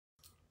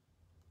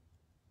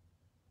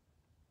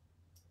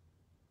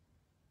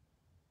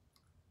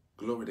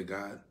Glory to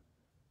God.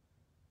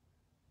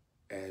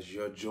 As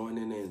you're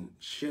joining in,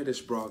 share this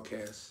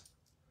broadcast.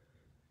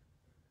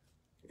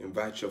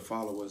 Invite your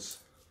followers.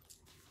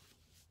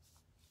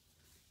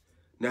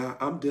 Now,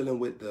 I'm dealing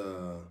with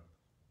the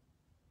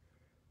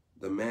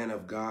man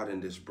of God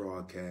in this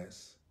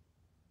broadcast.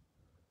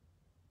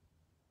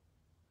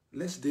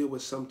 Let's deal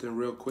with something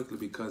real quickly,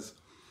 because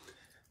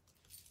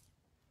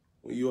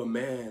when you're a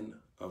man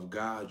of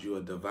God, you're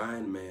a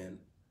divine man,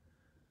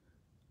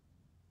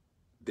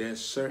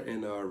 there's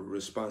certain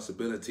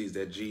responsibilities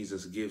that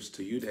Jesus gives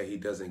to you that he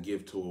doesn't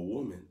give to a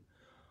woman.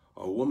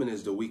 A woman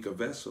is the weaker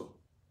vessel.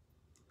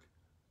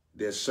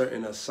 There's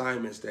certain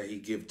assignments that he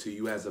gives to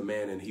you as a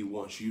man, and he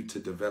wants you to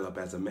develop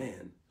as a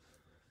man.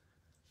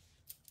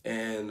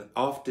 And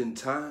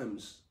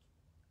oftentimes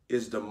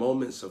it's the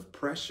moments of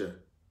pressure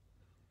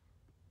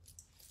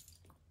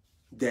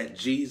that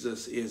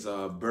Jesus is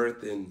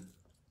birthing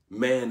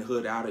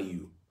manhood out of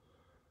you.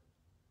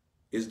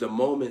 It's the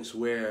moments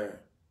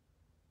where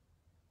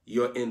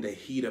you're in the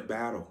heat of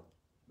battle,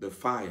 the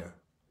fire,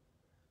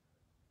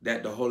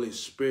 that the Holy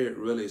Spirit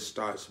really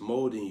starts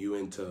molding you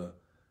into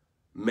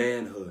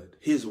manhood,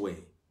 his way.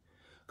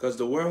 Because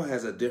the world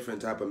has a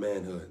different type of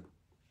manhood.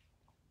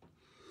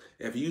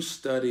 If you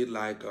studied,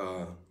 like,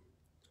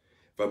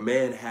 if a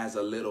man has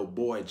a little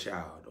boy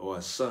child or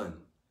a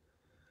son,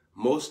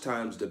 most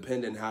times,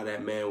 depending how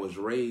that man was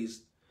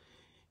raised,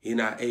 he's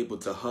not able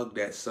to hug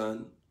that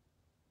son.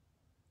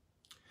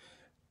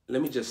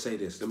 Let me just say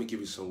this. Let me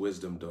give you some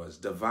wisdom doors.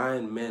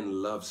 Divine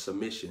men love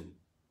submission.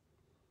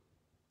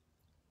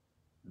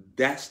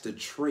 That's the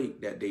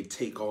trait that they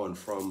take on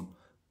from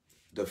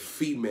the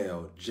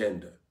female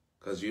gender,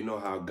 because you know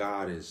how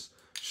God is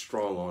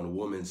strong on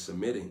women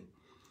submitting.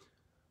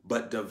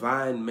 But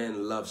divine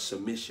men love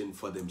submission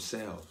for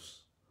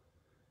themselves,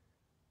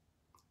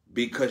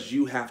 because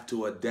you have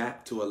to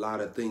adapt to a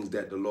lot of things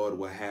that the Lord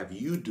will have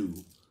you do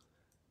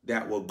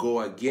that will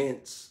go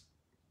against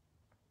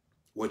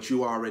what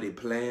you already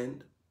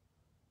planned,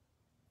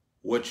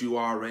 what you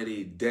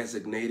already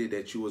designated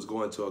that you was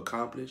going to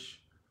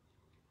accomplish.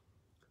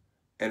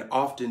 And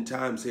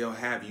oftentimes he'll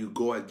have you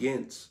go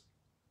against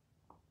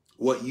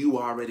what you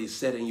already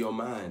set in your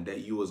mind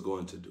that you was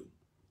going to do,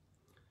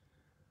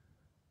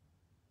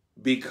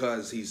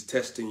 because he's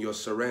testing your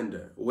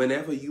surrender.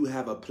 Whenever you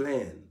have a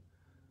plan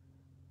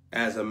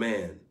as a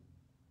man,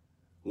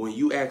 when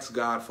you ask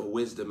God for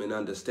wisdom and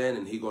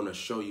understanding, he's going to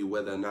show you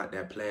whether or not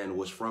that plan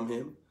was from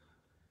him.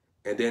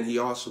 And then he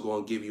also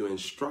going to give you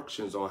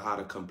instructions on how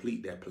to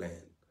complete that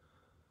plan.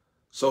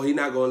 So he's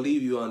not going to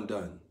leave you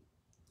undone.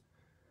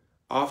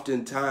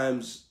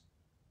 Oftentimes,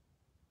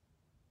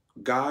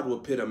 God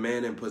will put a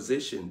man in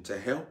position to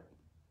help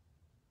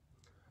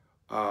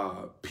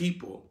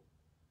people,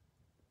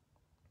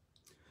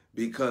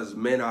 because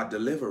men are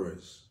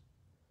deliverers.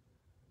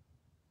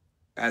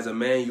 As a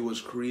man, you was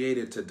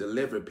created to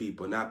deliver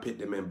people, not put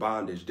them in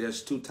bondage.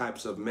 There's two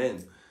types of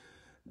men.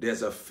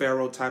 There's a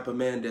Pharaoh type of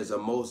man. There's a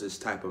Moses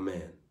type of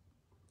man.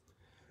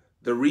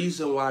 The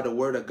reason why the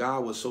word of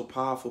God was so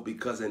powerful,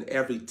 because in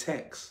every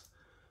text,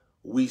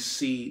 we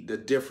see the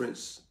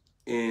difference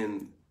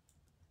in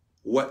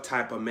what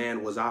type of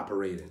man was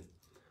operating.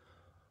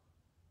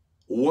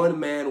 One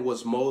man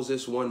was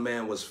Moses, one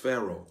man was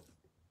Pharaoh.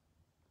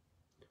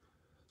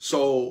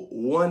 So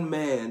one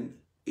man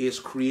is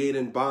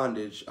creating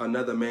bondage,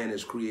 another man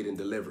is creating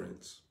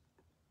deliverance.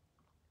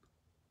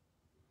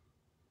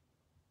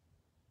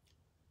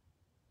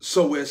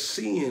 So we're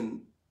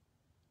seeing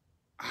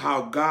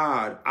how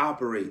God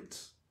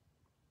operates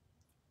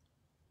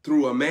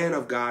through a man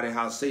of God and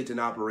how Satan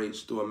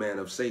operates through a man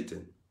of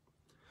Satan.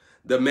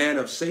 The man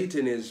of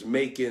Satan is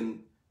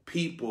making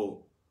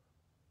people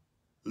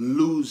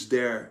lose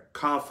their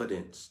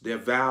confidence, their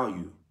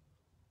value.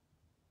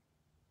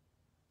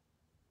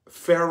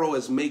 Pharaoh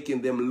is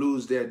making them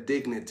lose their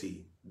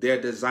dignity,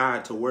 their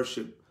desire to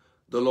worship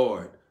the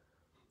Lord.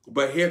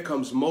 But here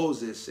comes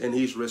Moses, and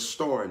he's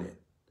restoring it.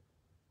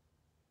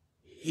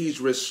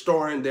 He's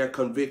restoring their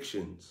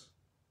convictions.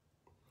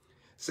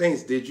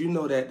 Saints, did you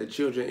know that the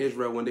children of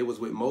Israel, when they was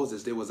with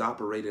Moses, they was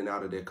operating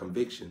out of their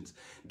convictions?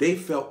 They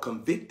felt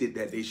convicted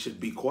that they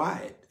should be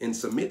quiet and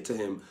submit to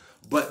him,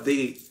 but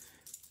they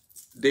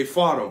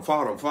fought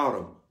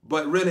him.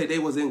 But really, they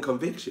was in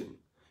conviction,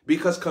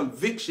 because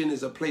conviction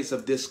is a place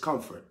of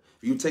discomfort.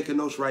 If you take a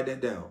note, write that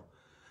down.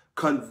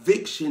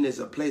 Conviction is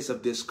a place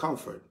of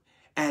discomfort,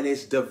 and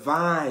it's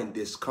divine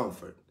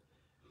discomfort.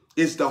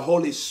 It's the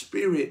Holy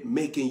Spirit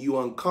making you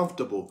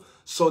uncomfortable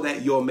so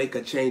that you'll make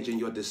a change in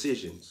your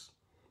decisions.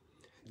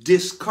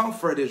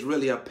 Discomfort is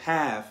really a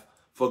path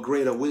for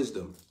greater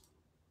wisdom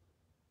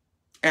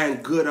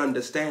and good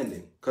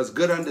understanding, because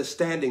good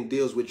understanding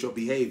deals with your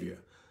behavior.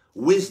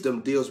 Wisdom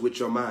deals with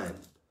your mind.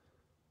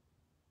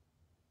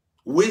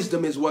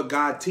 Wisdom is what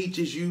God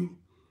teaches you.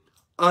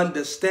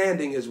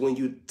 Understanding is when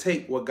you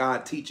take what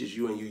God teaches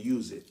you and you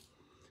use it.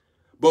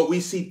 But we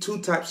see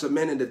two types of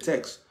men in the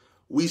text.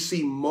 We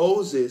see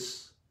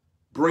Moses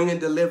bringing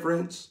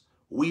deliverance.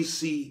 We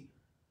see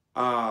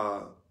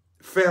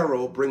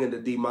Pharaoh bringing the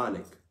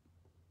demonic.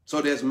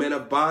 So there's men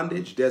of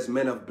bondage, there's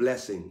men of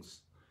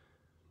blessings.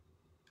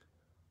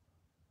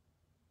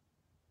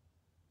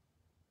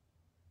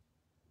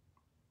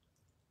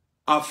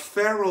 A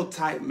Pharaoh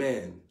type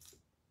man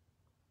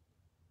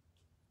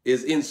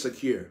is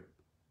insecure.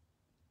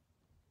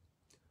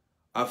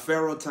 A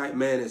Pharaoh type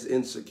man is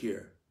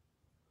insecure.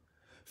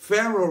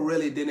 Pharaoh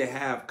really didn't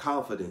have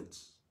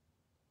confidence.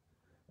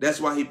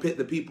 That's why he put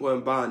the people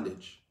in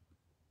bondage,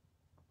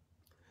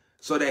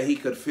 so that he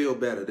could feel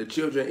better. The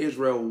children of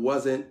Israel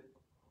wasn't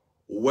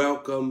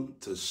welcome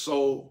to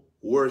soul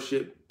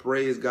worship,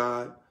 praise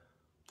God,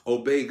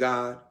 obey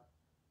God.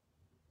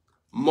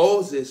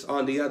 Moses,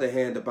 on the other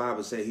hand, the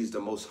Bible says he's the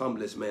most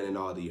humblest man in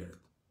all the earth.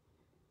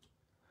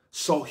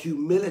 So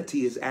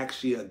humility is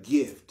actually a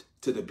gift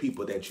to the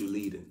people that you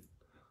lead in.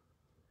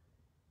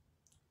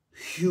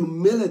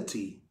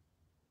 Humility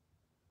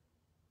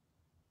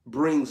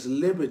brings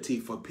liberty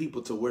for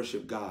people to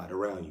worship God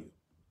around you.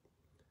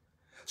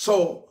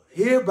 So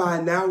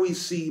hereby now we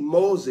see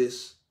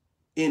Moses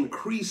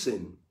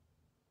increasing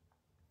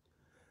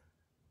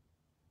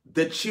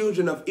the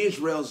children of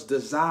Israel's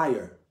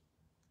desire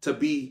to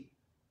be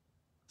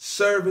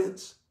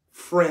servants,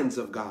 friends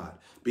of God.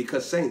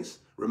 Because saints,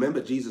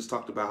 remember Jesus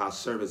talked about how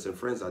servants and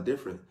friends are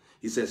different.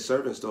 He said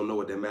servants don't know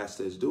what their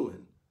master is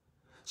doing.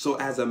 So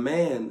as a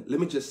man, let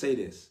me just say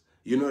this.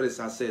 You notice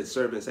I said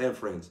servants and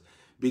friends.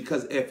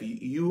 Because if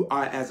you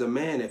are, as a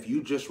man, if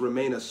you just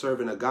remain a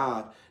servant of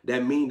God,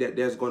 that means that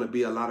there's going to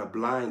be a lot of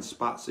blind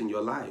spots in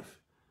your life.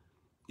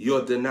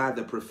 You'll deny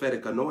the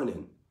prophetic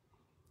anointing.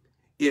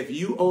 If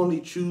you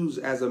only choose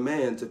as a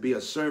man to be a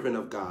servant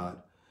of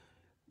God,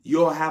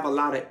 you'll have a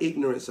lot of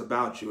ignorance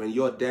about you and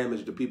you'll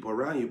damage the people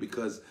around you,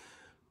 because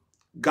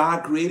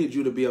God created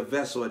you to be a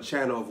vessel, a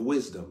channel of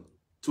wisdom,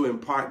 to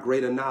impart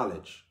greater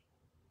knowledge.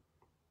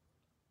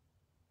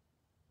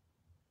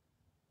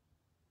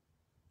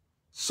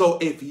 So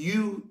if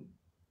you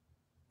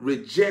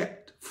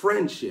reject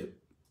friendship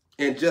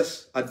and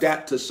just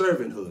adapt to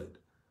servanthood,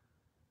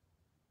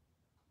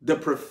 the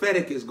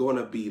prophetic is going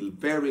to be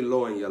very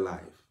low in your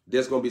life.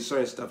 There's going to be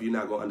certain stuff you're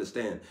not going to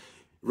understand.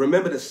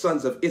 Remember the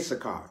sons of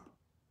Issachar.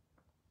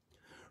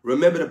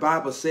 Remember the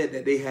Bible said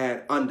that they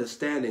had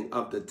understanding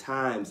of the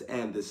times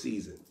and the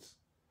seasons.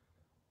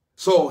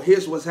 So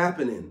here's what's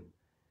happening.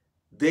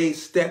 They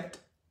stepped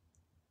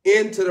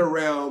into the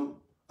realm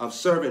of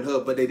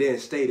servanthood, but they didn't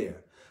stay there.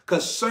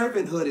 Because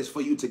servanthood is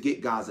for you to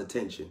get God's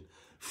attention.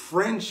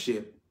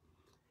 Friendship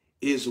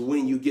is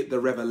when you get the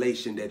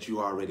revelation that you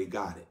already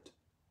got it.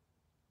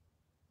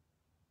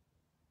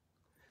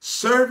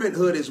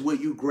 Servanthood is where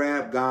you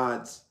grab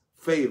God's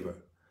favor.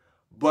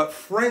 But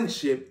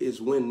friendship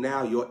is when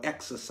now you're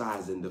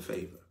exercising the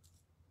favor.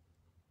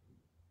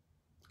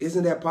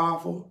 Isn't that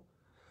powerful?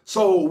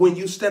 So when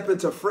you step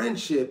into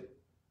friendship,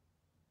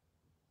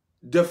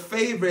 the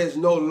favor is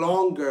no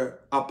longer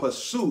a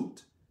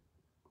pursuit.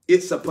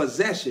 It's a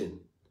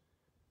possession.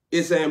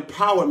 It's an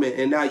empowerment,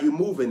 and now you're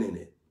moving in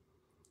it.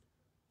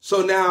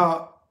 So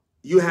now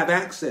you have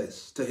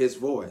access to his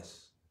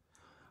voice.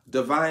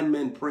 Divine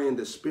men pray in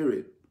the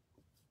spirit.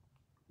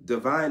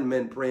 Divine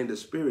men pray in the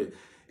spirit.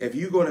 If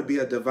you're going to be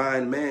a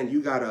divine man,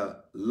 you got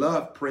to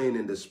love praying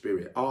in the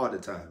spirit all the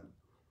time.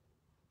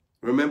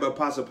 Remember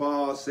Apostle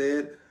Paul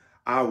said,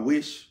 I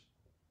wish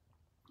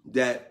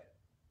that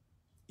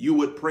you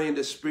would pray in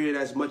the spirit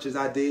as much as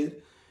I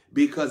did.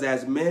 Because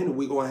as men,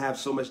 we're going to have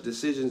so much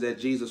decisions that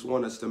Jesus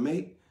wants us to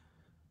make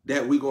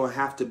that we're going to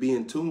have to be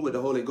in tune with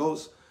the Holy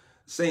Ghost.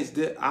 Saints,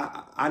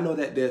 I know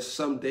that there's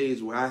some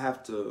days where I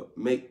have to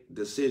make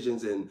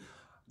decisions, and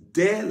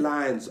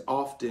deadlines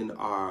often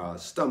are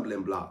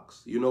stumbling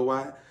blocks. You know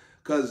why?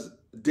 Because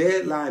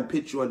deadline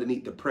puts you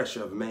underneath the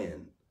pressure of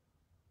man.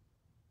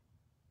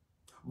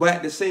 But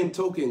at the same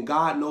token,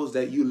 God knows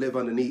that you live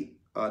underneath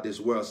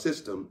this world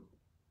system.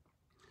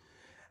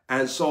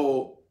 And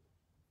so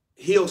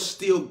he'll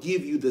still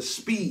give you the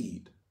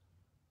speed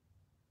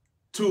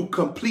to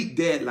complete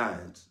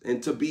deadlines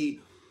and to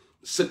be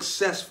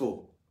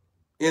successful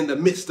in the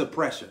midst of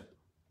pressure.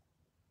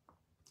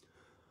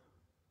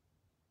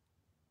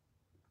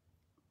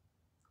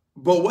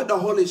 But what the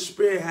Holy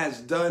Spirit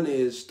has done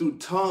is, through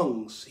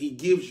tongues, he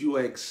gives you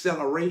an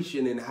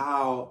acceleration in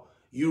how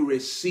you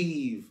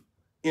receive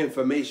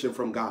information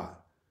from God.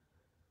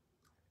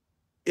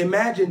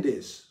 Imagine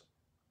this.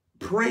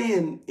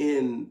 Praying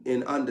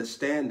in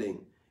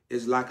understanding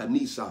is like a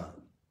Nissan.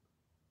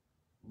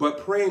 But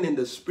praying in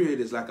the spirit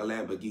is like a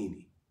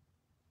Lamborghini.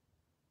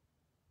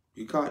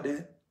 You caught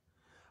that?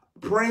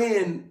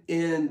 Praying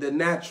in the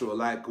natural,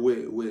 like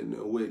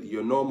with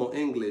your normal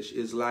English,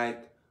 is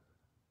like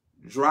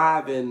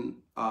driving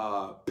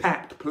a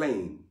packed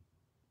plane.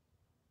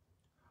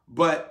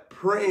 But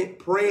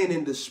praying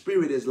in the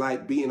spirit is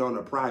like being on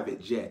a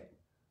private jet.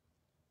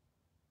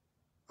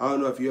 I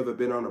don't know if you ever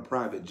been on a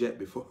private jet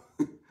before.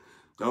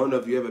 I don't know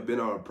if you ever been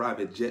on a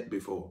private jet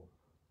before.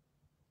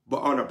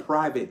 But on a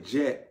private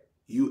jet,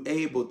 you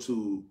able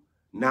to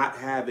not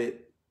have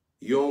it.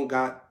 You don't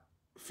got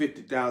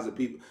 50,000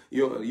 people.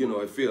 You know,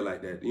 it feel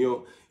like that.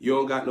 You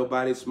don't got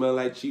nobody smell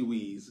like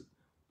Chiwis.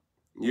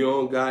 You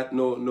don't got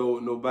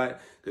nobody,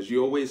 because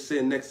you always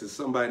sitting next to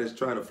somebody that's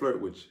trying to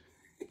flirt with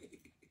you.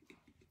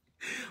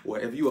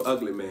 Well, if you're an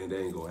ugly man, that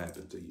ain't gonna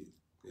happen to you.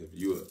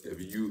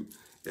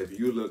 If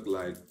you look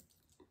like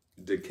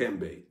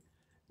Dikembe,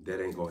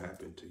 that ain't gonna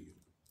happen to you.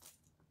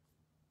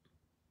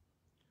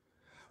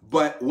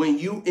 But when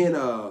you in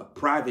a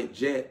private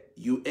jet,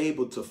 you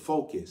able to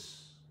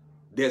focus.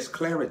 There's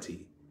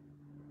clarity.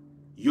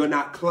 You're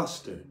not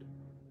clustered.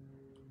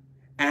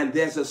 And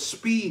there's a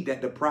speed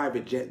that the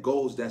private jet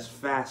goes that's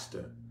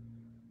faster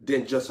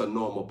than just a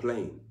normal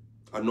plane,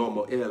 a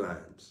normal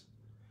airlines.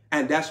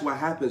 And that's what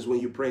happens when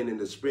you're praying in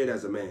the spirit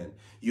as a man.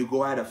 You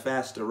go at a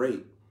faster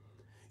rate.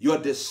 Your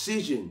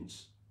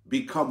decisions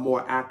become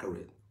more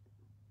accurate.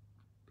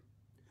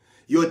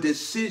 Your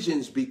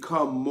decisions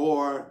become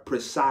more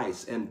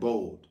precise and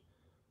bold.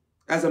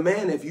 As a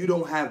man, if you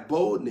don't have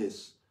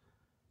boldness,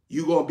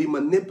 you're going to be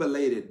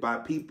manipulated by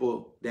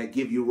people that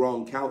give you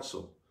wrong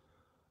counsel.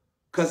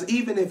 Because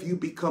even if you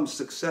become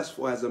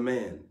successful as a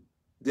man,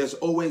 there's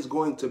always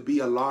going to be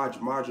a large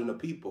margin of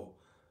people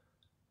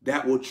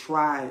that will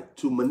try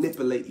to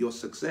manipulate your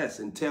success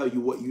and tell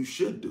you what you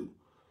should do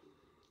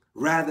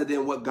rather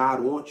than what God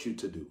wants you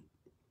to do.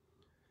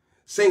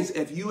 Saints,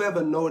 if you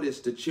ever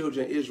noticed the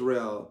children of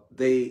Israel,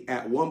 they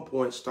at one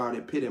point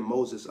started pitting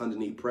Moses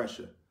underneath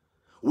pressure.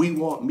 We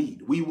want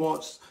meat. We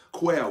want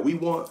quail. We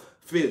want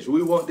fish.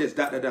 We want this,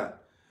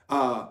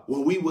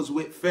 when we was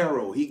with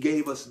Pharaoh, he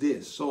gave us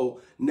this.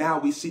 So now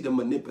we see the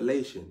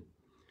manipulation.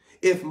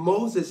 If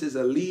Moses is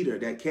a leader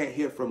that can't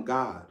hear from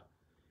God,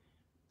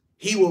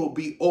 he will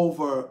be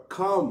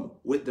overcome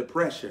with the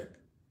pressure.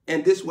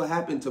 And this will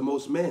happen to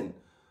most men.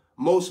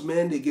 Most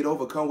men, they get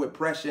overcome with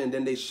pressure and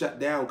then they shut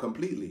down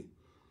completely.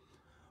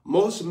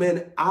 Most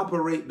men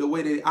operate the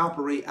way they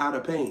operate out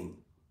of pain.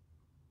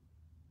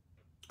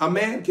 A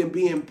man can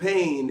be in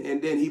pain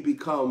and then he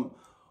become,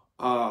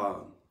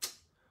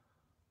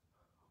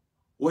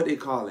 what they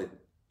call it?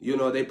 You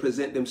know, they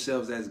present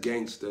themselves as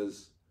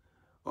gangsters,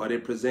 or they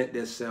present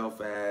themselves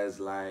as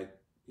like,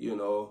 you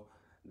know,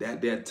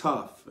 that they're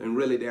tough and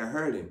really they're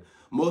hurting.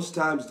 Most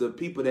times the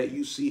people that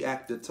you see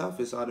act the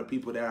toughest are the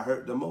people that are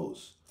hurt the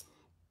most.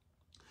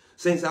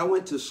 Saints, I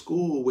went to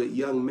school with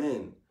young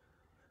men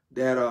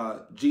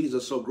that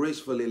Jesus so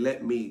gracefully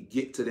let me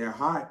get to their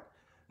heart,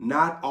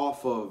 not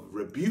off of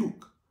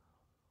rebuke,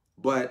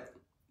 but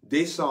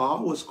they saw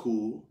I was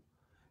cool,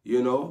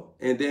 you know,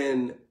 and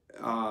then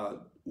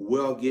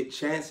we'll get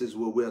chances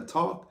where we'll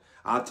talk.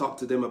 I'll talk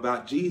to them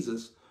about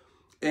Jesus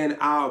and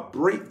I'll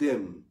break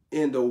them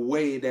in the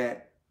way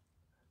that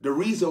the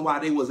reason why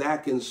they was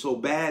acting so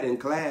bad in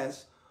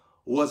class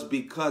was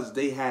because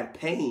they had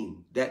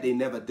pain that they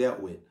never dealt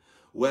with.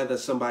 Whether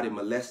somebody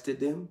molested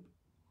them,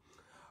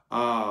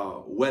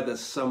 whether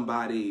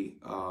somebody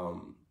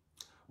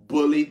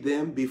bullied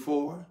them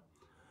before,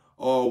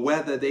 or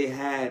whether they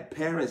had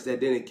parents that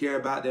didn't care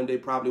about them, they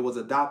probably was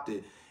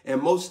adopted.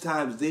 And most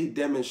times they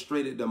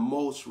demonstrated the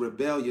most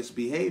rebellious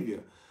behavior.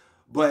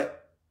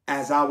 But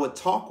as I would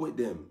talk with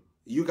them,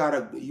 you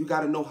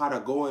gotta know how to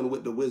go in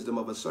with the wisdom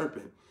of a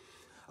serpent.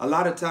 A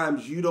lot of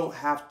times you don't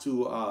have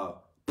to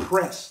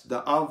press the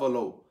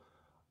envelope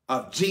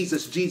of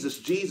Jesus, Jesus,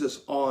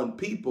 Jesus on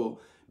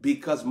people,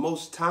 because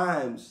most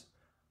times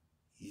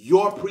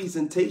your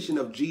presentation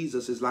of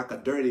Jesus is like a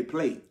dirty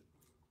plate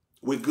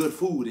with good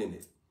food in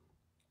it.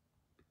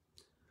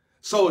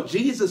 So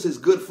Jesus is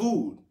good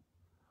food,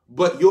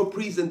 but your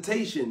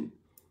presentation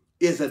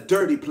is a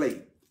dirty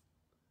plate.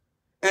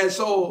 And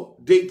so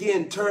they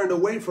getting turned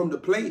away from the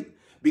plate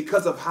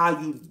because of how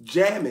you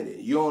jamming it.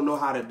 You don't know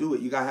how to do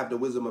it. You got to have the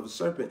wisdom of a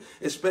serpent,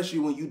 especially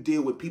when you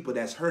deal with people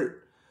that's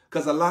hurt.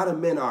 Because a lot of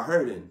men are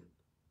hurting.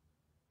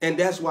 And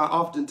that's why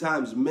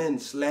oftentimes men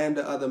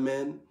slander other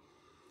men.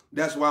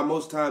 That's why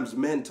most times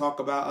men talk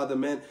about other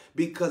men,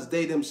 because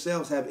they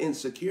themselves have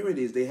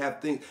insecurities. They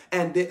have things.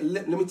 And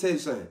let me tell you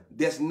something.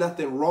 There's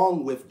nothing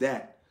wrong with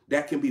that.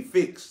 That can be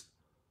fixed.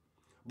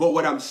 But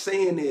what I'm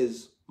saying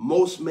is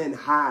most men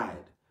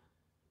hide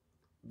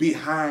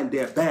behind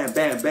their bam,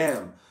 bam,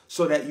 bam,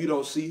 so that you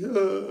don't see.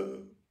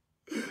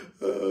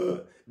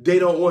 They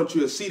don't want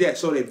you to see that.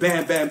 So they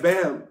bam, bam,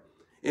 bam.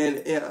 And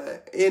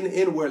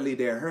inwardly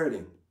they're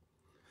hurting.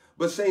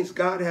 But saints,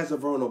 God has a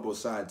vulnerable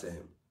side to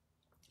him.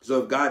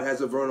 So if God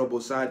has a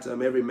vulnerable side to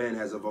him, every man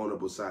has a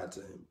vulnerable side to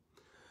him.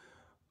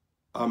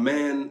 A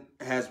man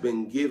has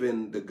been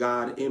given the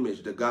God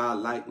image, the God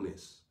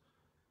likeness.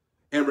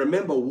 And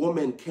remember,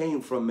 woman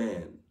came from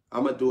man.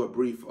 I'm going to do a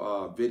brief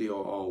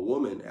video on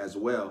woman as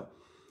well.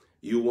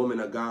 You woman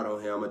of God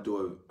on here, I'm going to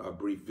do a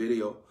brief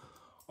video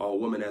on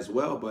woman as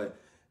well. But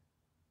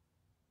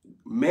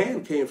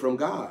man came from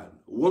God.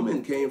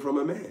 Woman came from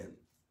a man.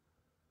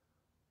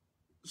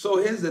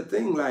 So here's the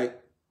thing,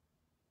 like,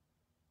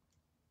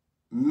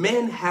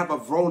 men have a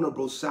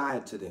vulnerable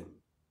side to them.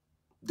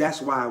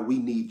 That's why we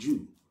need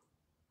you.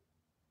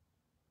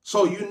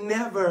 So you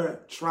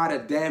never try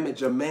to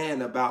damage a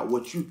man about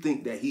what you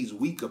think that he's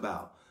weak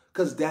about,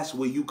 because that's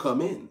where you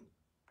come in.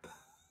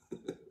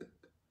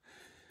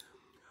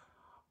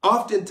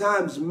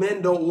 Oftentimes,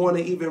 men don't want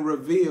to even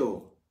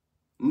reveal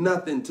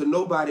nothing to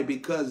nobody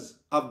because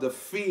of the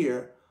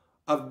fear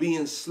of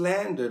being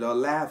slandered or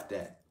laughed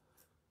at.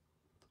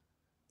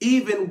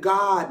 Even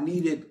God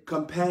needed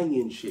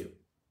companionship.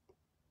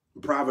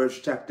 In Proverbs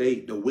chapter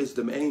 8, the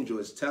wisdom angel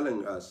is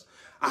telling us,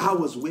 I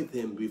was with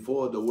him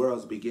before the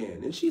worlds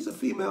began. And she's a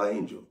female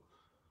angel.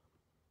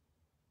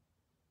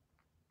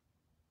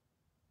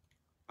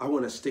 I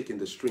want to stick in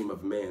the stream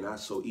of men. I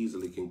so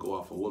easily can go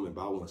off a woman,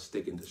 but I want to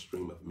stick in the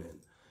stream of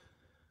men.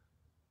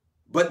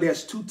 But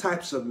there's two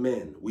types of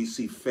men. We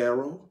see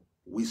Pharaoh,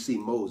 we see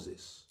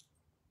Moses.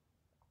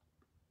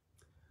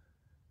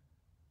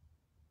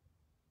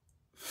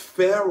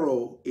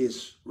 Pharaoh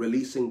is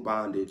releasing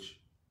bondage.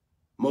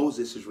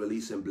 Moses is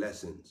releasing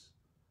blessings.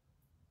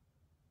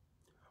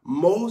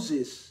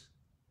 Moses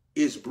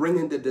is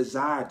bringing the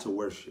desire to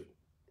worship.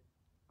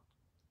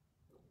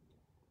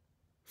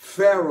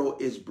 Pharaoh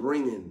is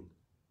bringing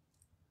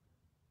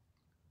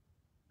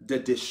the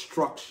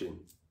destruction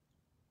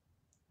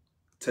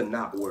to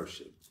not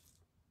worship.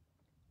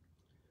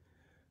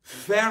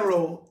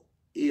 Pharaoh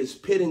is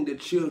pitting the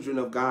children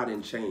of God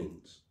in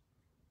chains,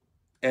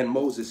 and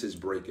Moses is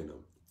breaking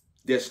them.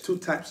 There's two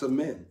types of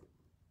men.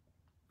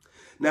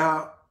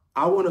 Now,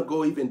 I want to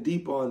go even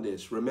deeper on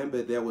this.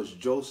 Remember, there was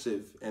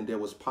Joseph and there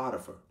was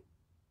Potiphar.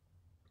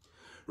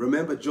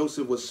 Remember,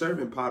 Joseph was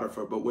serving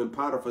Potiphar, but when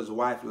Potiphar's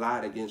wife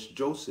lied against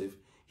Joseph,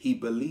 he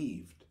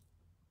believed.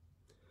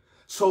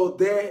 So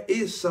there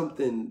is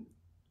something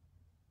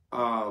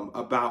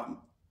about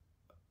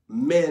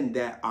men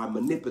that are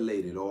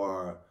manipulated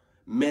or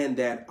men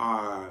that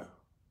are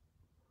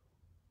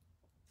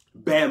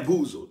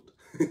bamboozled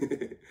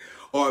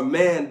or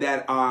men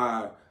that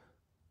are,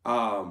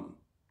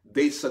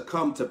 they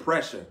succumb to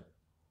pressure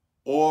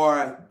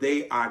or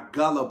they are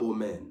gullible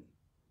men.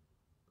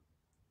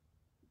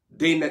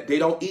 They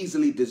don't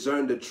easily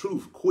discern the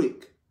truth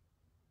quick.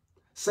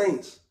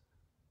 Saints,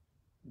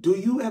 do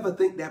you ever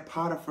think that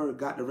Potiphar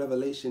got the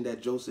revelation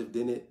that Joseph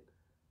didn't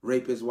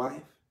rape his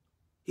wife?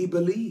 He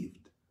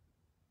believed.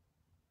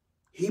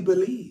 He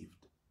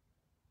believed.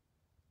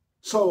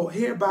 So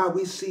hereby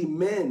we see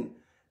men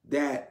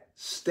that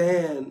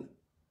stand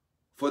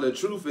for the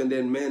truth and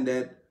then men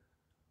that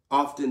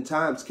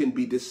oftentimes can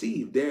be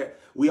deceived.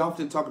 We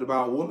often talk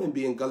about women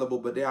being gullible,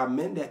 but there are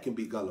men that can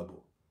be gullible.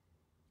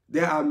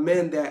 There are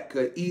men that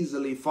could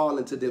easily fall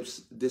into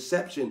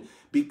deception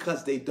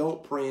because they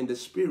don't pray in the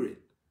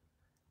spirit.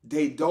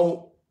 They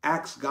don't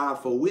ask God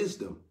for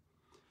wisdom.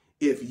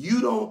 If you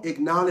don't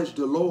acknowledge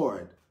the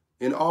Lord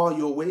in all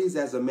your ways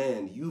as a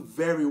man, you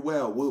very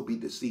well will be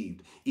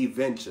deceived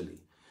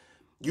eventually.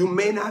 You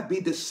may not be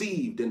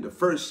deceived in the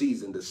first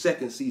season, the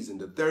second season,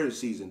 the third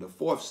season, the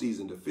fourth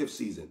season, the fifth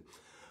season,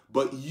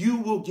 but you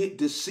will get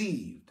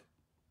deceived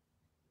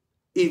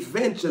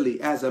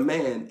eventually as a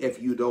man if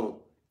you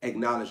don't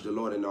acknowledge the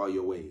Lord in all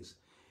your ways.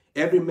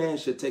 Every man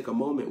should take a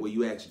moment where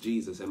you ask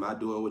Jesus, am I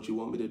doing what you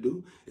want me to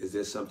do? Is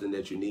there something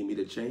that you need me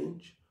to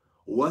change?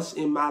 What's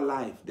in my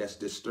life that's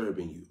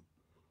disturbing you?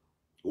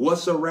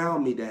 What's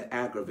around me that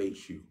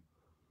aggravates you?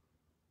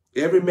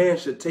 Every man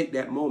should take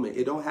that moment.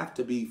 It don't have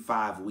to be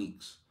 5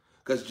 weeks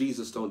because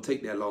Jesus don't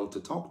take that long to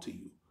talk to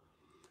you.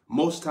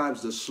 Most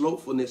times the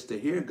slowfulness to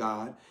hear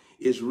God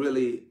is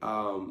really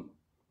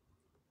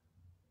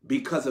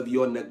because of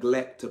your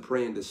neglect to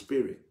pray in the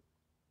spirit.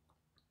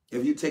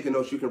 If you're taking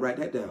notes, you can write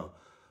that down.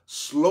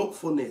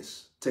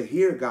 Slowfulness to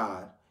hear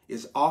God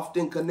is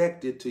often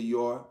connected to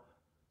your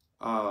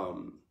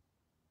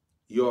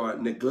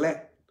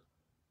neglect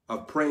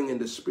of praying in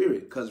the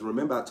spirit. Because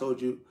remember, I told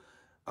you,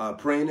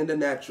 praying in the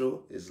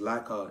natural is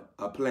like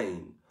a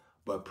plane,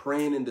 but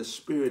praying in the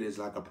spirit is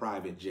like a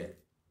private jet.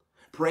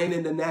 Praying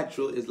in the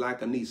natural is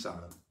like a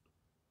Nissan,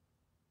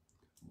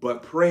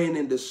 but praying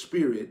in the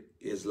spirit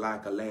is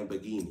like a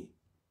Lamborghini.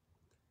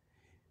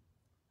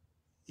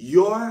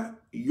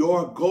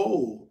 Your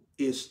goal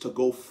is to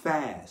go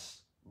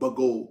fast, but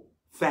go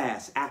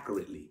fast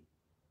accurately.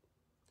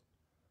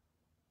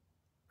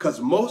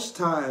 Because most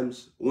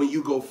times when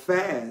you go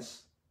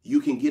fast, you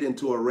can get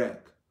into a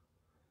wreck.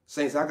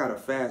 Saints, I got a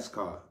fast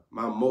car.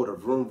 My motor,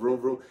 vroom, vroom,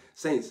 vroom.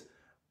 Saints,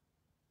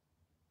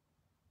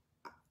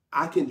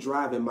 I can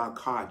drive in my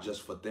car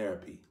just for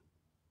therapy.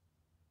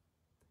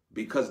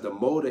 Because the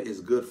motor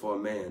is good for a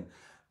man.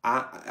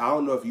 I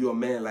don't know if you're a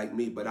man like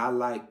me, but I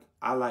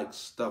like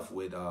stuff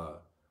with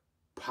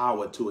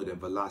power to it and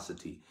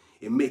velocity.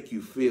 It make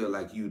you feel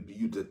like you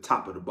the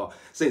top of the ball.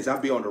 Saints, I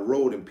be on the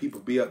road and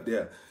people be up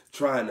there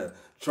trying to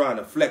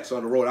flex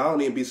on the road. I don't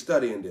even be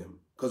studying them.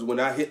 Because when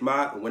I hit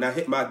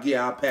my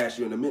gear, I'll pass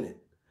you in a minute.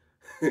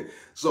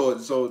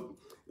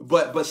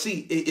 But see,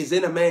 it's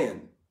in a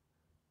man.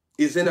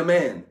 It's in a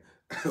man.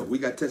 We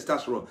got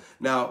testosterone.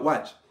 Now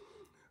watch.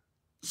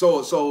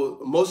 So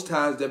most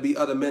times there'll be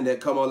other men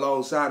that come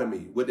alongside of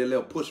me with their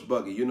little push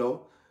buggy, you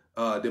know,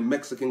 the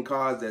Mexican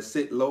cars that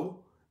sit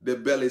low, their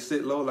belly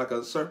sit low like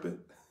a serpent.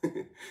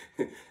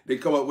 They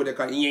come up with their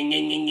car.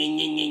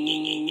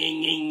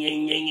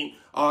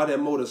 All their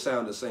motors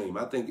sound the same.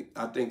 I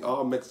think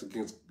all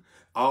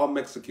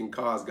Mexican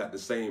cars got the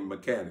same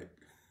mechanic.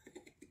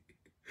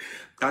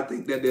 I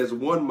think that there's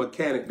one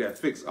mechanic that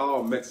fix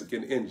all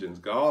Mexican engines.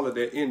 'Cause all of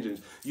their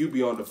engines, you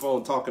be on the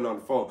phone talking on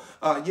the phone.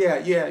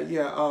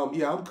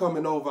 Yeah, I'm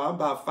coming over. I'm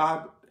about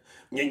 5.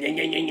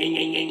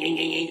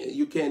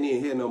 You can't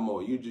even hear no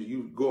more.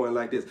 You going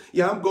like this.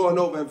 Yeah, I'm going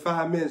over in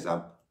 5 minutes.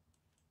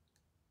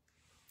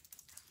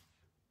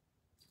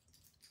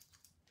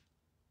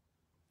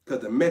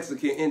 Because the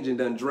Mexican engine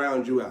done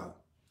drowned you out.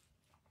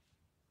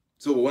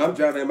 So when I'm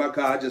driving in my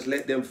car, I just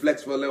let them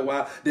flex for a little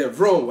while. Then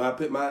vroom,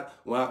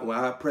 when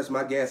I press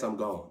my gas, I'm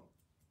gone.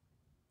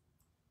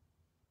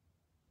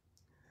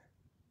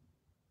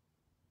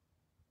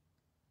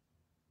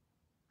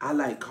 I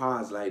like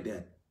cars like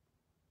that.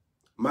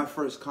 My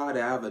first car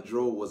that I ever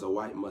drove was a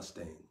white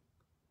Mustang.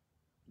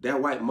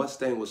 That white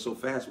Mustang was so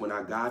fast when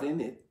I got in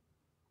it.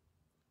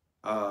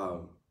 I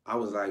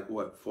was like,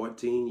 what,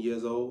 14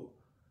 years old?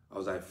 I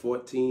was like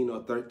 14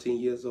 or 13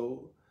 years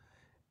old.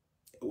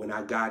 When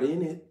I got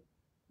in it,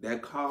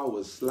 that car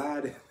was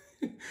sliding.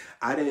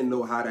 I didn't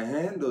know how to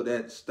handle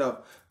that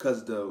stuff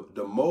because the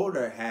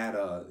motor had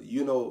a,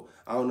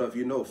 I don't know if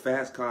you know,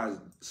 fast cars,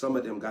 some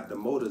of them got the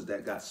motors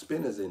that got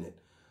spinners in it.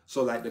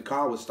 So like the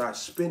car would start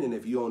spinning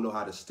if you don't know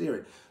how to steer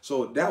it.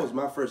 So that was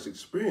my first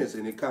experience,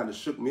 and it kind of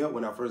shook me up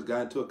when I first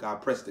got into it. I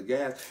pressed the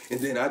gas and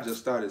then I just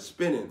started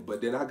spinning,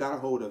 but then I got a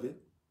hold of it.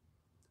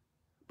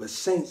 But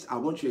saints, I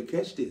want you to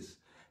catch this.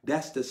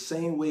 That's the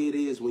same way it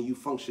is when you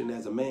function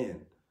as a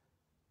man.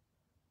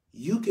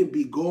 You can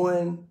be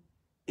going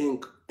in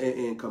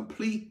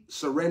complete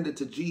surrender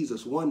to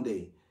Jesus one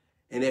day,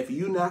 and if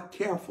you're not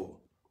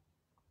careful,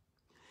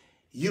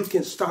 you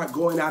can start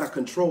going out of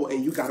control,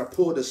 and you got to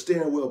pull the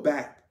steering wheel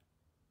back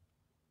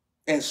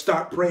and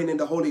start praying in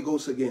the Holy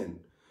Ghost again,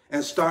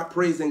 and start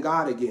praising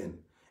God again,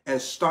 and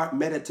start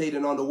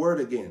meditating on the word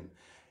again.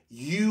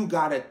 You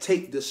got to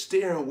take the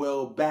steering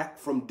wheel back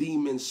from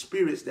demon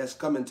spirits that's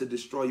coming to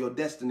destroy your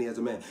destiny as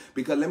a man.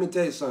 Because let me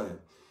tell you something.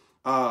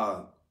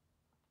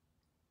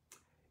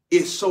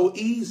 It's so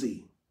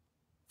easy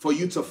for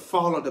you to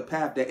follow the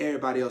path that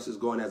everybody else is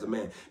going as a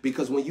man.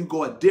 Because when you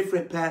go a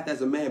different path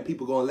as a man,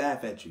 people going to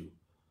laugh at you.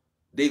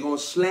 They're going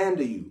to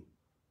slander you.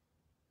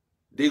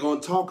 They're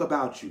going to talk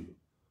about you.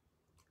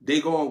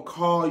 They're going to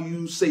call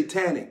you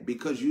satanic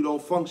because you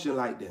don't function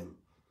like them.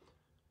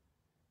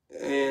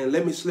 And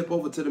let me slip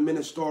over to the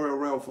ministerial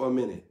realm for a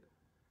minute.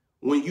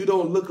 When you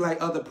don't look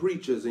like other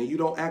preachers and you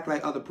don't act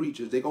like other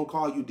preachers, they're going to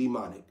call you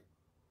demonic.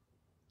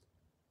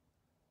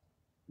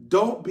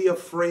 Don't be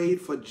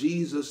afraid for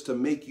Jesus to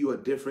make you a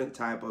different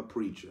type of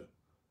preacher.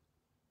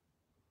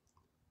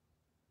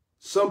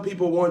 Some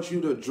people want you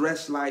to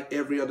dress like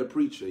every other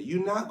preacher.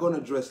 You're not going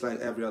to dress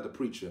like every other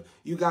preacher.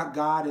 You got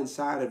God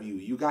inside of you.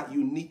 You got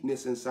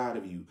uniqueness inside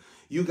of you.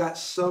 You got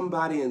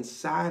somebody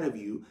inside of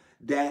you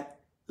that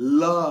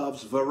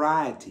loves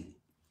variety.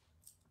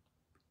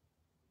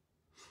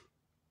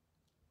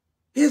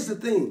 Here's the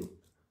thing.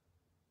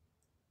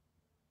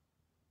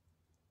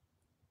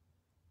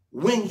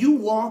 When you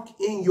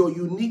walk in your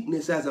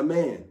uniqueness as a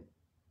man,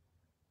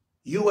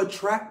 you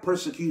attract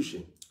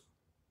persecution.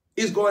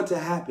 It's going to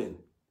happen.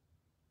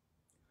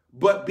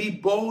 But be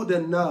bold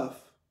enough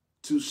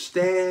to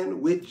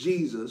stand with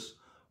Jesus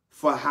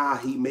for how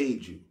he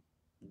made you.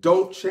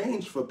 Don't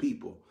change for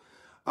people.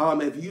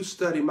 If you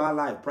study my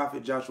life,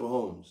 Prophet Joshua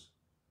Holmes,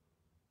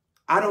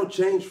 I don't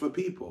change for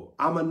people.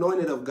 I'm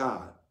anointed of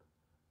God.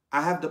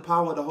 I have the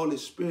power of the Holy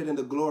Spirit and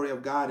the glory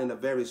of God in a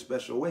very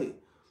special way.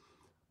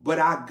 But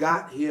I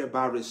got here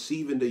by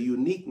receiving the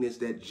uniqueness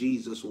that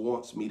Jesus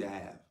wants me to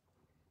have.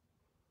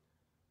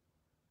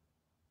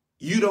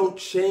 You don't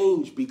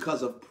change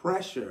because of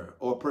pressure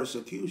or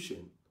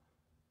persecution.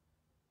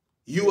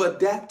 You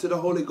adapt to the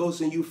Holy Ghost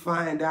and you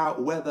find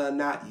out whether or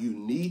not you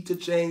need to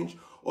change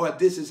or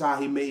this is how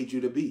he made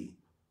you to be.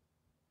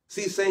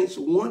 See, saints,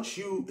 once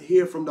you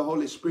hear from the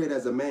Holy Spirit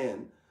as a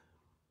man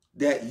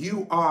that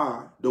you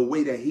are the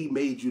way that he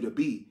made you to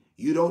be,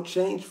 you don't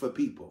change for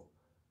people.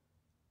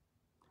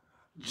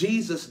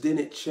 Jesus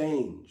didn't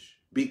change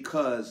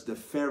because the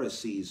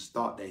Pharisees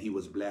thought that he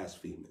was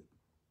blaspheming.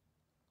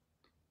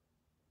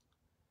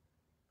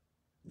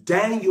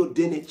 Daniel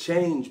didn't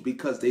change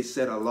because they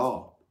set a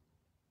law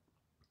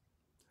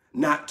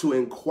not to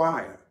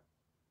inquire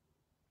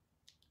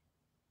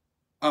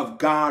of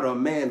God or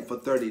man for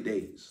 30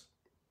 days.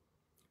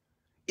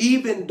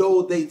 Even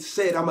though they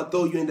said, I'm going to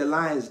throw you in the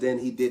lion's den,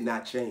 he did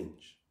not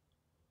change.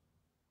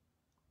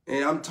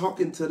 And I'm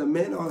talking to the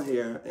men on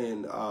here,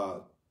 and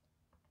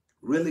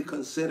really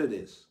consider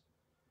this.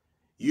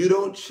 You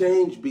don't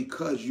change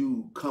because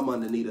you come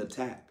underneath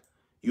attack.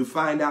 You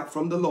find out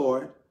from the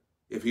Lord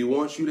if he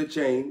wants you to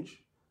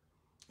change.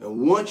 And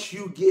once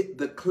you get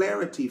the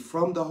clarity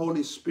from the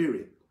Holy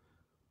Spirit,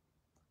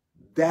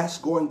 that's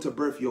going to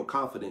birth your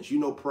confidence. You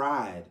know,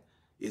 pride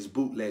is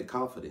bootleg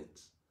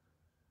confidence.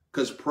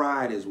 Because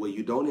pride is where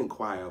you don't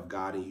inquire of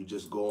God and you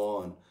just go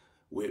on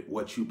with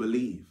what you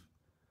believe.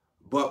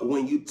 But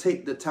when you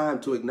take the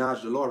time to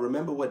acknowledge the Lord,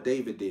 remember what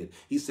David did.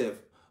 He said,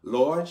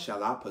 Lord,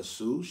 shall I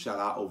pursue? Shall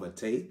I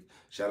overtake?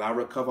 Shall I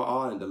recover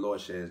all? And the Lord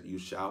says, you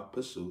shall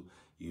pursue,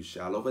 you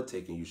shall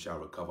overtake, and you shall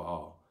recover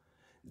all.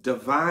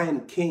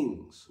 Divine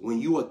kings, when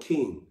you are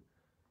king,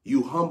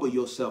 you humble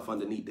yourself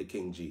underneath the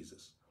King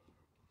Jesus.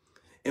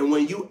 And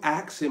when you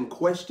ask him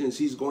questions,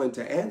 he's going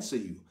to answer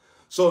you.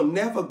 So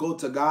never go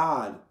to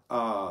God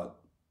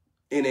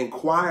and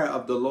inquire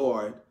of the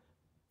Lord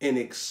and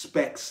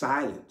expect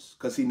silence,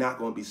 because he's not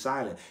going to be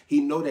silent.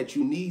 He know that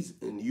you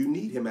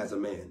need him as a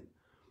man.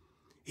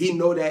 He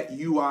know that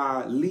you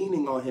are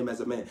leaning on him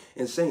as a man.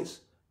 And saints,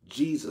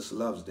 Jesus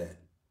loves that.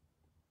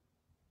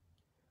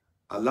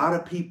 A lot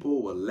of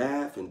people will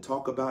laugh and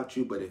talk about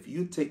you, but if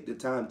you take the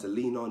time to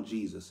lean on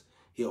Jesus,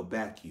 he'll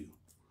back you.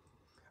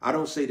 I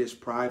don't say this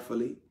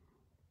pridefully,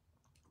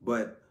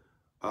 but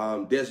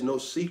there's no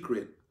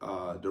secret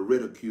the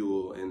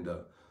ridicule and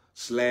the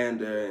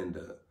slander and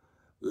the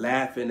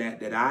laughing at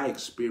that I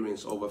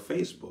experience over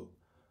Facebook.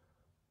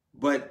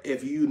 But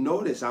if you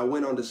notice, I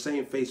went on the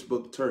same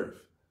Facebook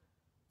turf.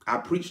 I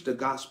preached the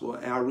gospel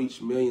and I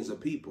reached millions of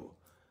people.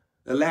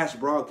 The last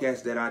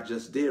broadcast that I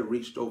just did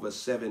reached over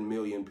 7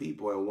 million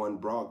people in one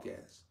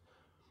broadcast.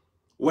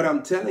 What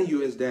I'm telling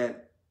you is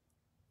that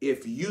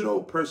if you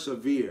don't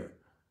persevere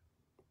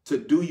to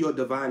do your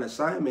divine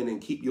assignment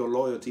and keep your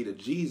loyalty to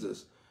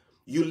Jesus,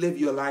 you live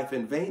your life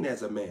in vain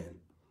as a man.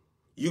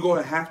 You're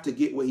going to have to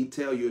get what he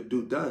tell you to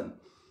do done.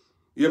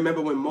 You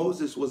remember when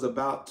Moses was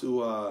about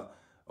to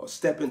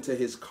step into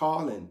his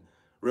calling,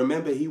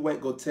 remember he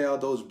went go tell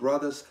those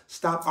brothers,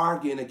 stop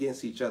arguing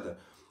against each other.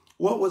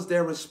 What was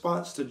their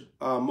response to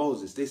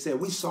Moses? They said,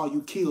 we saw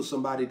you kill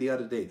somebody the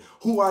other day.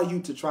 Who are you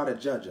to try to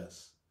judge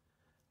us?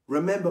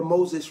 Remember,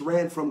 Moses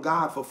ran from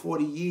God for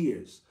 40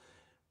 years.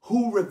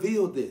 Who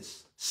revealed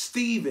this?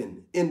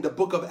 Stephen in the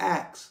book of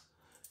Acts.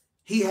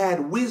 He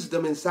had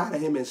wisdom inside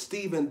of him, and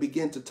Stephen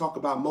began to talk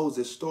about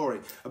Moses' story,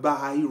 about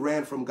how he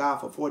ran from God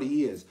for 40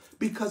 years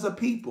because of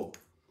people.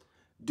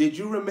 Did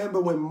you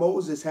remember when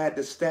Moses had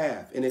the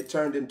staff and it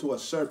turned into a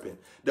serpent?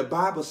 The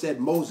Bible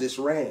said Moses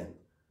ran.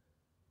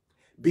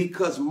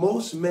 Because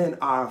most men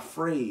are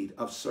afraid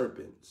of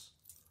serpents.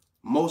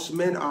 Most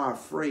men are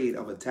afraid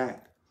of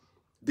attack.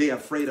 They're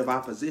afraid of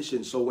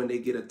opposition. So when they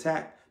get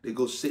attacked, they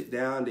go sit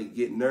down, they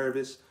get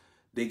nervous,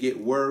 they get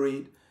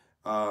worried,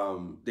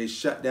 they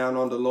shut down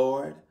on the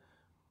Lord.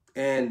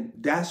 And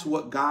that's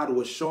what God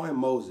was showing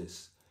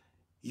Moses.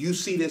 You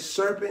see this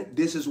serpent?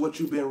 This is what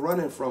you've been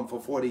running from for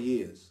 40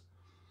 years.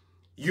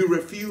 You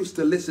refuse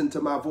to listen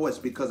to my voice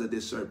because of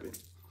this serpent.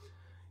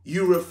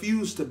 You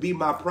refuse to be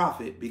my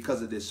prophet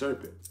because of this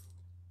serpent.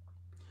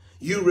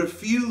 You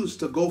refuse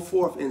to go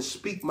forth and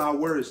speak my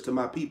words to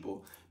my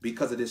people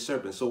because of this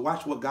serpent. So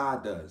watch what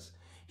God does.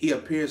 He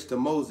appears to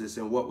Moses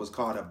in what was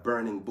called a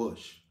burning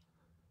bush.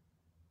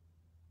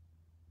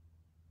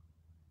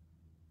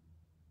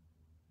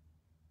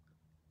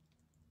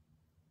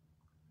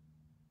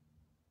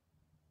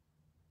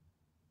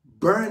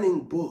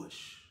 Burning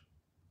bush.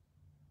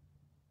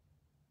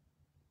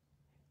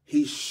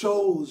 He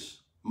shows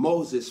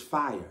Moses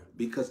fire,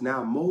 because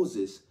now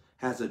Moses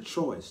has a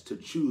choice to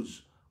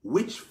choose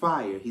which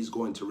fire he's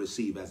going to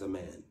receive as a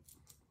man.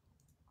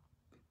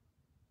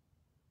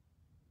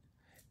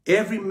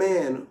 Every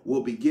man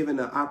will be given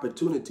an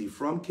opportunity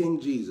from King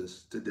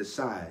Jesus to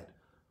decide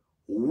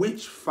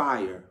which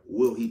fire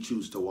will he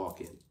choose to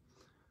walk in,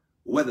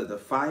 whether the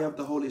fire of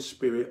the Holy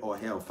Spirit or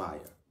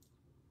hellfire,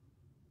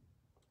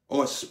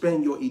 or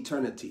spend your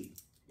eternity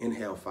in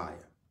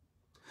hellfire.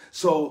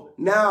 So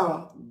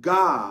now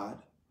God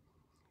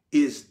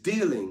is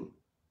dealing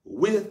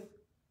with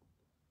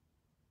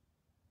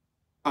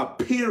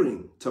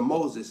appearing to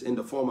Moses in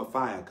the form of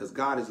fire, because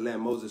God is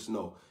letting Moses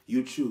know,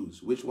 you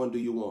choose. Which one do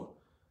you want?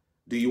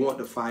 Do you want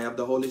the fire of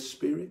the Holy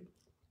Spirit?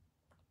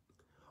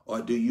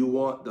 Or do you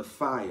want the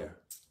fire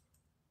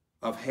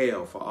of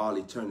hell for all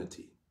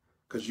eternity?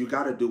 Because you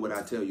got to do what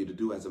I tell you to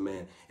do as a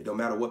man. It don't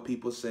matter what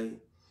people say.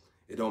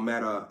 It don't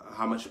matter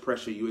how much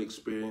pressure you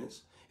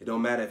experience. It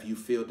don't matter if you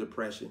feel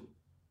depression.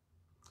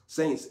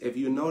 Saints, if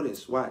you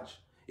notice, watch.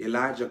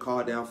 Elijah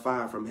called down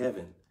fire from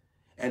heaven,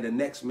 and the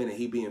next minute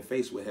he being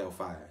faced with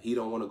hellfire. He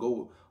don't want to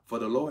go for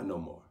the Lord no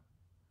more.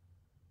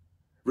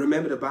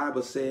 Remember the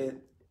Bible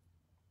said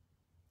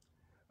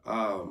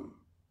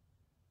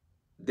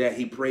that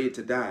he prayed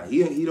to die.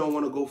 He don't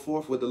want to go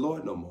forth with the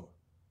Lord no more.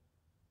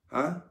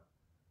 Huh?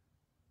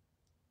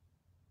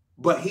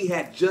 But he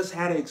had just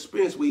had an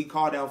experience where he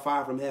called down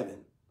fire from heaven.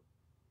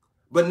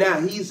 But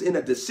now he's in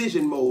a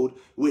decision mode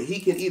where he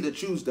can either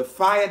choose the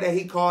fire that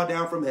he called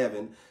down from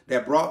heaven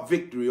that brought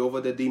victory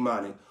over the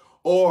demonic,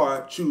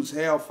 or choose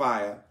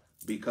hellfire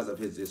because of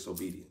his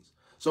disobedience.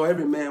 So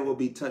every man will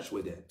be touched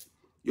with that.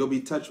 You'll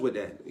be touched with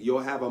that. You'll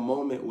have a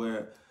moment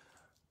where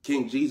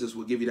King Jesus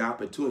will give you the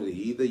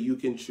opportunity. Either you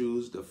can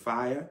choose the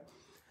fire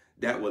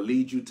that will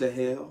lead you to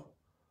hell,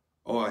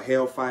 or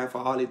hellfire for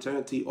all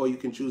eternity, or you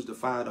can choose the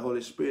fire of the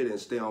Holy Spirit and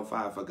stay on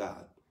fire for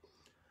God.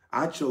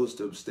 I chose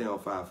to stay on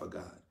fire for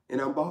God. And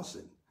I'm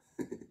bossing.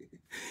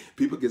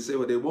 People can say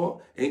what they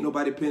want. Ain't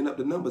nobody pinning up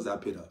the numbers I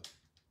put up.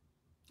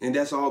 And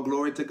that's all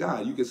glory to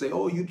God. You can say,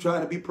 oh, you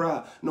trying to be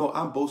proud. No,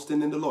 I'm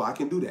boasting in the Lord. I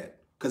can do that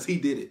because he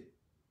did it.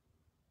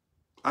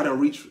 I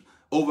done reached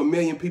over 1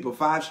 million people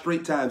 5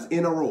 straight times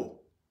in a row.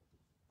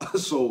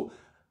 So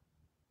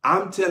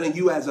I'm telling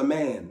you as a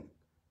man,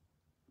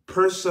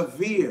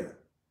 persevere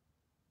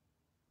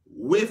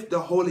with the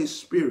Holy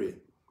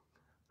Spirit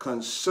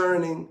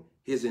concerning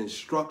his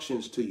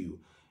instructions to you.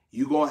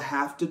 You're going to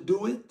have to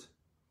do it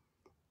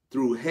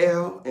through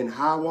hell and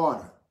high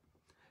water.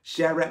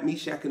 Shadrach,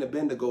 Meshach, and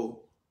Abednego,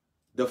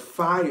 the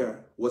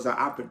fire was an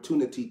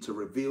opportunity to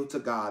reveal to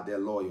God their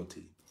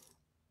loyalty.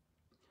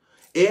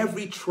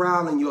 Every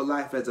trial in your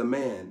life as a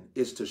man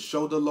is to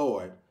show the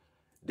Lord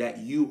that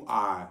you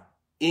are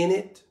in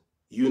it.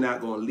 You're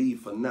not going to leave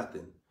for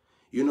nothing.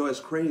 You know, it's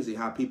crazy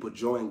how people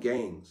join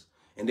gangs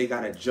and they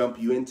got to jump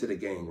you into the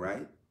gang,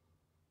 right?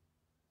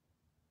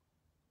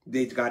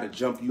 They got to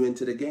jump you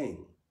into the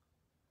gang.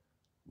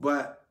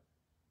 But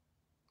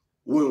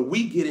when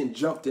we get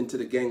jumped into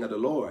the gang of the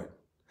Lord,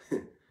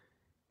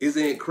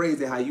 isn't it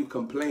crazy how you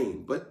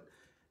complain? But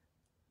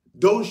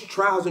those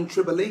trials and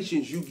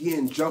tribulations, you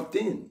getting jumped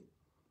in.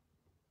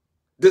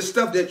 The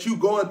stuff that you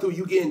going through,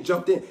 you getting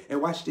jumped in.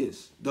 And watch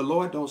this. The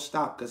Lord don't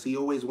stop because he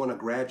always want to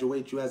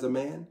graduate you as a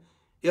man.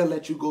 He'll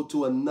let you go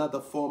to another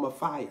form of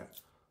fire.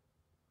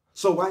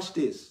 So watch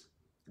this.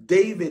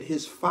 David,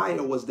 his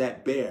fire was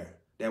that bear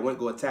that went to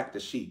go attack the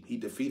sheep. He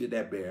defeated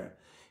that bear.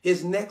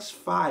 His next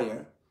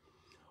fire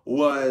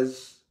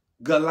was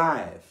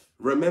Goliath.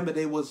 Remember,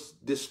 they was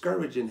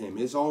discouraging him.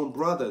 His own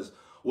brothers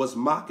was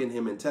mocking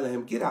him and telling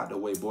him, get out the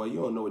way, boy. You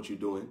don't know what you're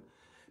doing.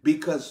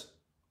 Because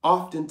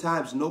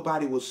oftentimes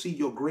nobody will see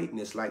your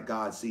greatness like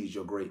God sees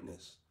your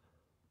greatness.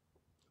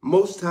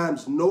 Most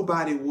times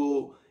nobody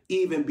will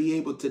even be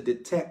able to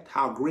detect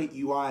how great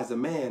you are as a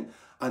man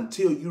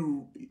until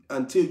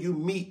you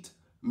meet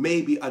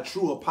maybe a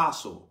true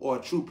apostle or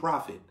a true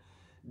prophet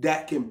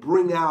that can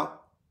bring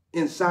out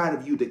inside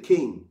of you the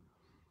king.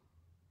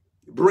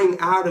 Bring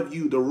out of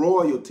you the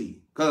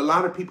royalty, because a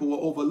lot of people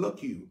will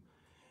overlook you.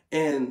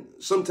 And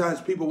sometimes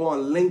people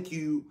want to link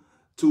you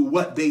to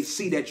what they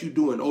see that you're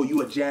doing. Oh,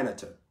 you a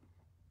janitor.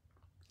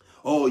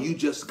 Oh, you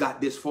just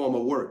got this form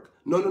of work.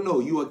 No,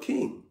 you a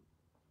king.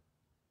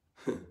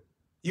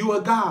 You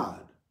a God.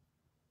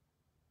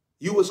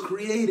 You was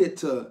created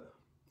to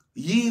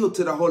yield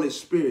to the Holy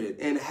Spirit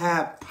and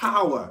have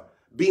power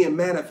being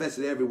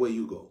manifested everywhere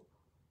you go.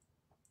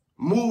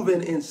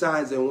 Moving in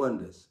signs and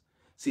wonders.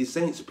 See,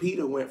 Saints,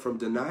 Peter went from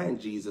denying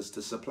Jesus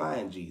to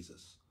supplying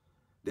Jesus.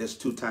 There's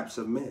two types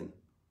of men.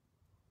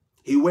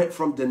 He went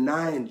from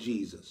denying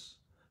Jesus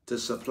to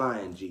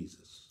supplying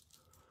Jesus.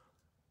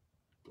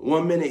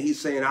 One minute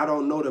he's saying, I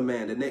don't know the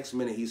man. The next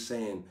minute he's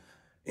saying,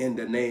 in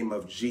the name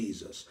of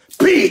Jesus,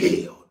 be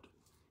healed.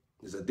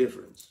 There's a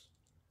difference.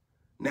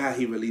 Now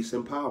he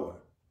releasing power.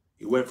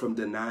 He went from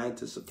denying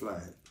to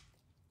supplying.